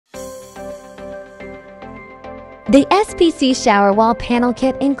The SPC shower wall panel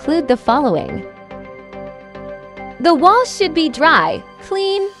kit include the following. The walls should be dry,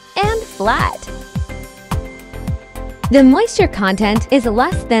 clean, and flat. The moisture content is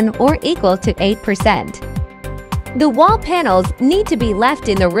less than or equal to 8%. The wall panels need to be left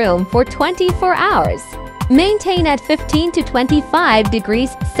in the room for 24 hours. Maintain at 15 to 25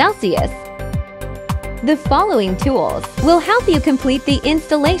 degrees Celsius. The following tools will help you complete the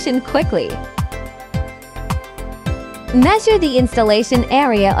installation quickly. Measure the installation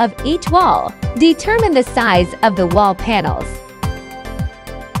area of each wall. Determine the size of the wall panels.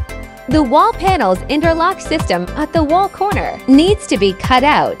 The wall panel's interlock system at the wall corner needs to be cut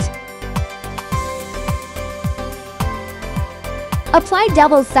out. Apply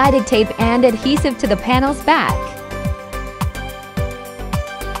double-sided tape and adhesive to the panel's back.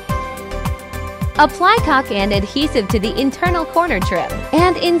 Apply caulk and adhesive to the internal corner trim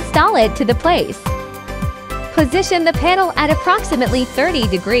and install it to the place. Position the panel at approximately 30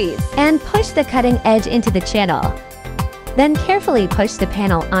 degrees and push the cutting edge into the channel. Then carefully push the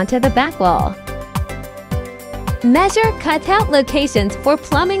panel onto the back wall. Measure cutout locations for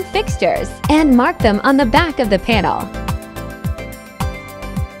plumbing fixtures and mark them on the back of the panel.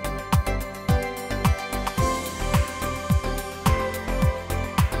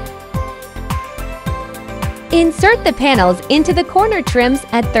 Insert the panels into the corner trims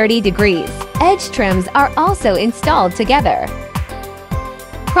at 30 degrees. Edge trims are also installed together.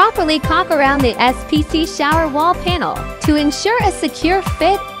 Properly caulk around the SPC shower wall panel to ensure a secure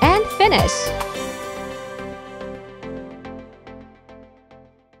fit and finish.